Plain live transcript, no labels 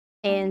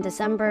In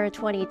December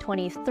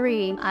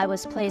 2023, I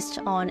was placed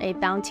on a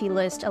bounty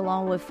list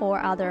along with 4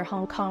 other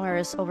Hong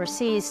Kongers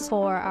overseas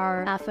for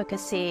our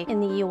advocacy in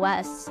the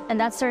US. And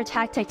that's their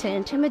tactic to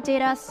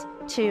intimidate us,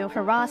 to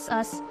harass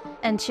us,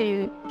 and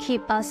to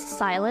keep us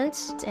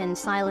silent and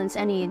silence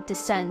any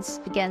dissent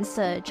against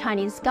the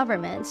Chinese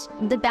government.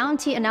 The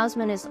bounty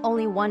announcement is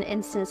only one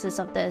instance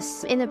of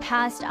this. In the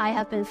past, I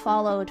have been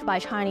followed by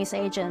Chinese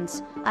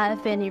agents.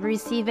 I've been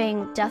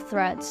receiving death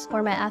threats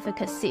for my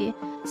advocacy.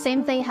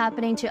 Same thing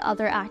happening to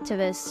other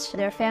activists.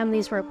 Their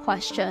families were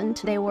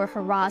questioned, they were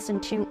harassed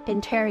and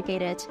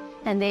interrogated,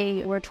 and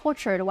they were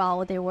tortured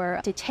while they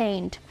were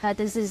detained.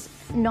 This is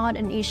not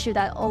an issue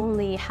that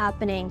only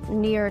happening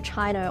near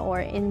China or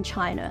in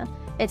China.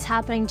 It's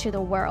happening to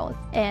the world.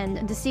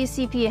 And the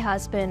CCP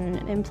has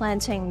been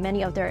implanting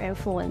many of their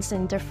influence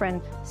in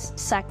different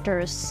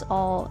sectors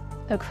all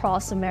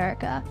across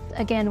America.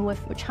 Again, with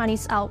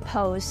Chinese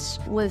outposts,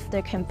 with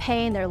their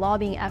campaign, their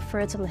lobbying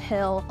efforts on the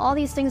Hill, all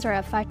these things are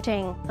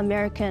affecting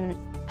American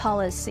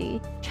policy.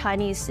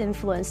 Chinese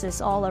influence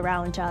is all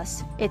around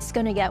us. It's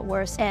going to get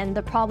worse. And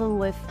the problem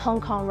with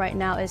Hong Kong right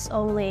now is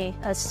only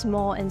a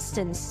small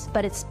instance,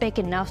 but it's big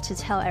enough to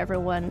tell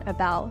everyone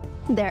about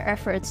their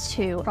efforts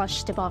to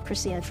crush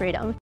democracy and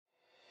freedom.